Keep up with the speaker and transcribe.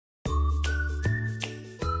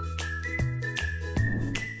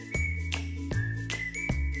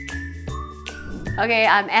Okay,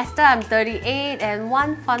 I'm Esther, I'm 38, and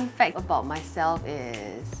one fun fact about myself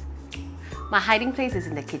is my hiding place is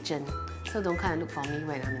in the kitchen. So don't kind of look for me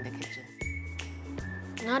when I'm in the kitchen.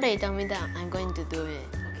 Now that you tell me that, I'm going to do it.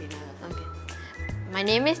 Okay, now. Okay. My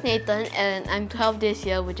name is Nathan and I'm 12 this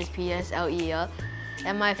year, which is PSLE year.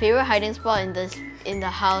 And my favorite hiding spot in the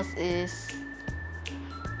house is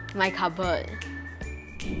my cupboard.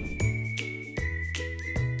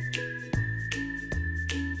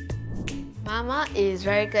 Mama is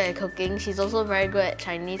very good at cooking. She's also very good at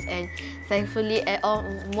Chinese, and thankfully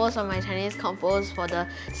most of my Chinese compos for the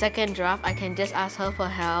second draft, I can just ask her for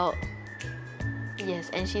help. Yes,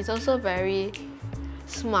 and she's also very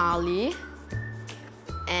smiley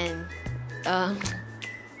and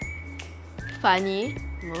funny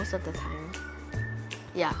most of the time.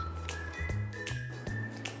 Yeah.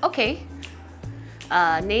 Okay.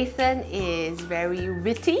 Nathan is very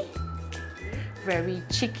witty, very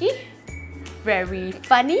cheeky, very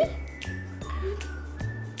funny,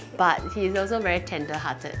 but he is also very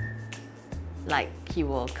tender-hearted. Like, he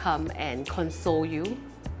will come and console you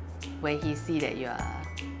when he sees that you are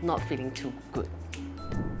not feeling too good.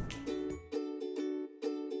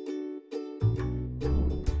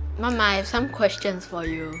 Mama, I have some questions for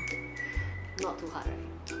you. Not too hard,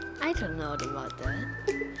 right? I don't know about that.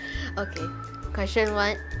 Okay, question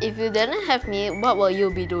 1. If you didn't have me, what will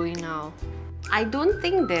you be doing now? I don't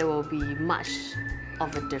think there will be much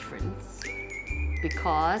of a difference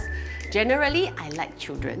because generally I like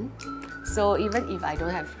children. So even if I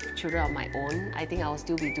don't have children of my own, I think I will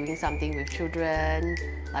still be doing something with children,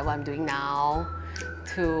 like what I'm doing now,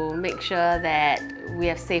 to make sure that we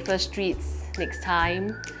have safer streets next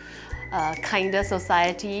time, a kinder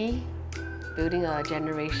society, building a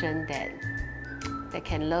generation that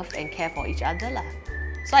can love and care for each other lah.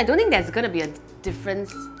 So I don't think there's going to be a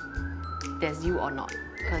difference there's you or not,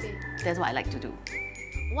 because that's what I like to do.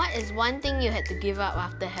 What is one thing you had to give up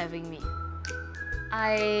after having me?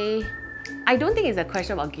 I don't think it's a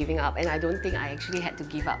question about giving up, and I don't think I actually had to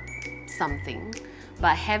give up something.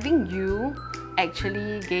 But having you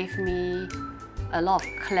actually gave me a lot of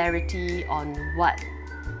clarity on what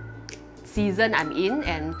season I'm in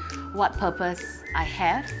and what purpose I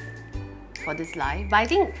have for this life. But I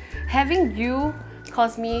think having you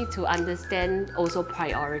caused me to understand also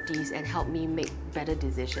priorities and help me make better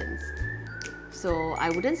decisions. So I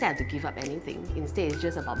wouldn't say I have to give up anything. Instead, it's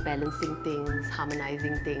just about balancing things,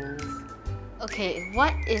 harmonizing things. Okay,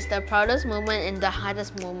 what is the proudest moment and the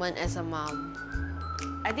hardest moment as a mom?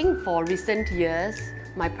 I think for recent years,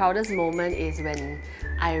 my proudest moment is when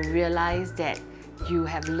I realized that you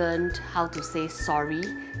have learned how to say sorry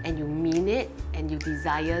and you mean it and you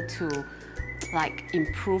desire to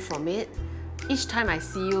improve from it. Each time I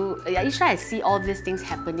see you, each time I see all these things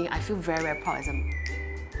happening, I feel very, very proud as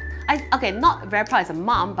a not very proud as a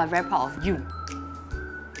mom, but very proud of you.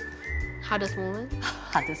 Hardest moment?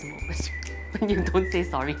 Hardest moment. When you don't say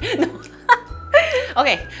sorry. No.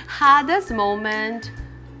 Okay, hardest moment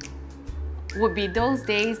would be those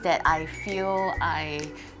days that I feel I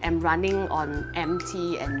am running on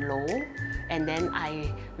empty and low, and then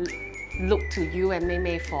I look to you and Mei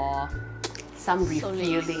Mei for some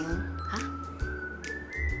refueling.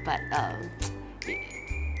 But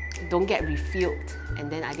don't get refilled, and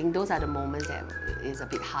then I think those are the moments that is a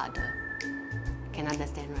bit harder. Can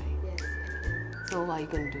understand, right? Yes, I can. So what are you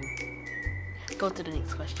going to do? Go to the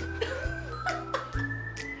next question.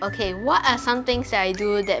 Okay, what are some things that I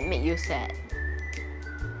do that make you sad?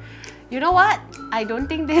 You know what? I don't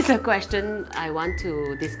think this is a question I want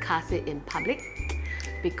to discuss it in public,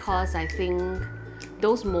 because I think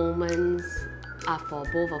those moments are for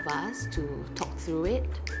both of us to talk through it,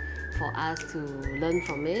 for us to learn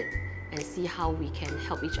from it and see how we can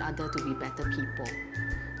help each other to be better people.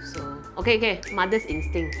 So, okay, mother's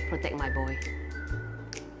instinct, protect my boy.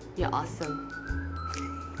 You're awesome.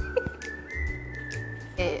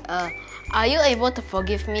 Okay, are you able to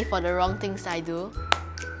forgive me for the wrong things I do?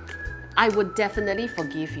 I would definitely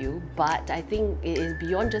forgive you, but I think it is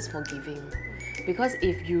beyond just forgiving. Because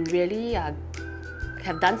if you really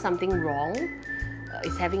have done something wrong,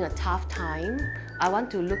 is having a tough time, I want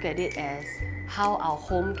to look at it as how our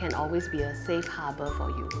home can always be a safe harbor for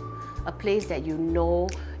you. A place that you know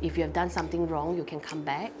if you have done something wrong, you can come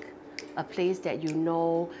back. A place that you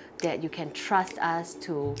know that you can trust us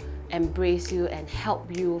to embrace you and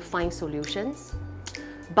help you find solutions.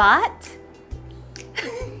 But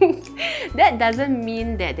that doesn't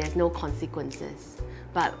mean that there's no consequences.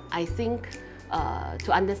 But I think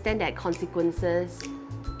to understand that consequences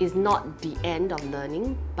is not the end of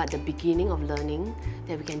learning, but the beginning of learning,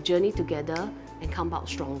 that we can journey together and come out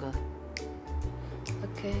stronger.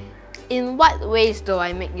 Okay. In what ways do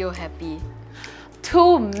I make you happy?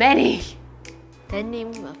 Too many. Then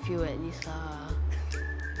name a few at least.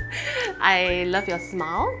 I love your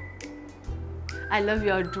smile. I love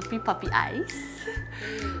your droopy puppy eyes.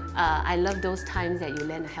 I love those times that you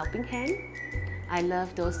lend a helping hand. I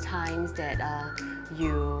love those times that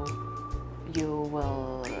you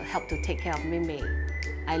will help to take care of Mimi.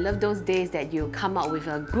 I love those days that you come up with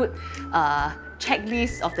a good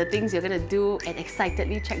checklist of the things you're gonna do and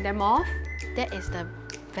excitedly check them off. That is the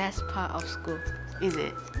best part of school. Is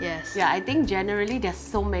it? Yes. Yeah, I think generally there's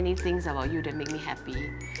so many things about you that make me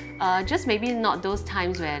happy. Just maybe not those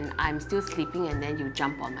times when I'm still sleeping and then you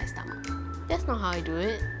jump on my stomach. That's not how I do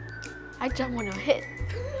it. I jump on your head.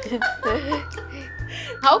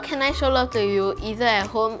 How can I show love to you either at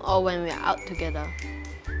home or when we're out together?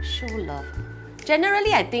 Show love.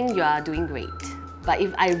 Generally, I think you are doing great. But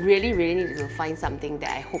if I really need to find something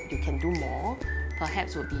that I hope you can do more,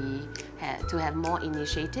 perhaps would be to have more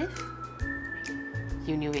initiative.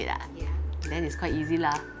 You knew it, ah? Yeah. Then it's quite easy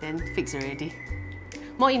lah. Then fix already.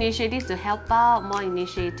 More initiative to help out, more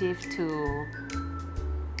initiative to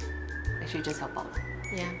actually just help out.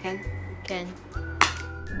 Yeah. Can? Can.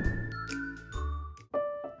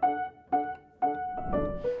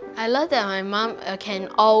 I love that my mom can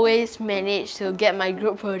always manage to get my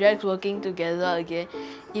group projects working together again,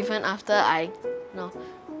 even after no,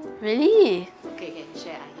 really? Okay,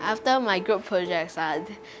 share. After my group projects,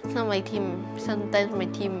 sometimes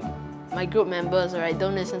my group members, right,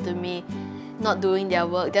 don't listen to me, not doing their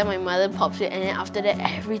work. Then my mother pops it, and then after that,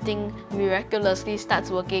 everything miraculously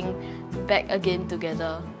starts working back again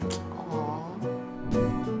together.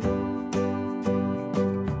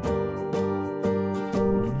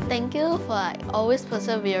 Thank you for always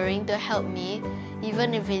persevering to help me,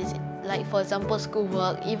 even if it's like, for example,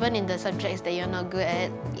 schoolwork, even in the subjects that you're not good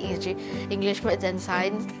at, English, maths and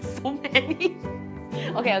science. So many.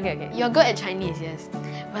 Okay. You're good at Chinese, yes.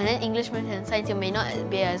 But then English, maths and science you may not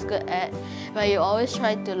be as good at, but you always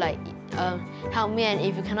try to help me, and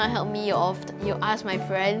if you cannot help me, you ask my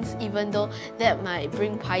friends, even though that might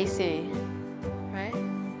bring paiseh, right?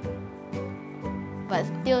 But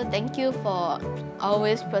still, thank you for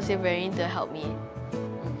always persevering to help me.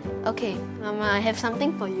 Okay, Mama, I have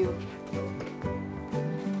something for you.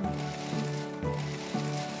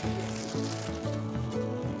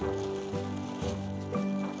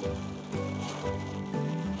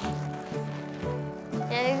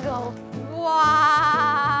 There you go.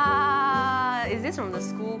 Wow! Is this from the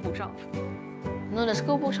school bookshop? No, the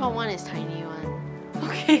school bookshop one is tiny one.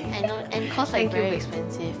 Okay. And cost like very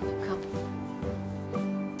expensive. Come.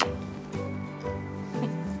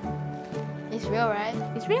 It's real, right?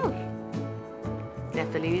 It's real.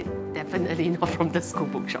 Definitely not from the school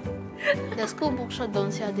bookshop. The school bookshop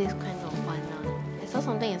don't sell this kind of one. I saw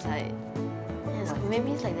something inside.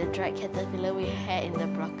 Maybe it's like the dried caterpillar we had in the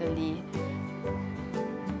broccoli.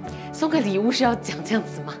 送个礼物是要讲这样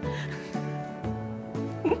子吗？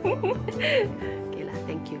 Okay lah,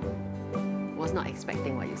 thank you. Was not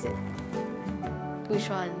expecting what you said. Which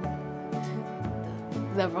one?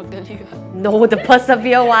 The broccoli one. No, the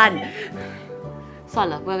persevere one. 算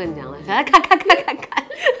了，不要跟你讲了，看。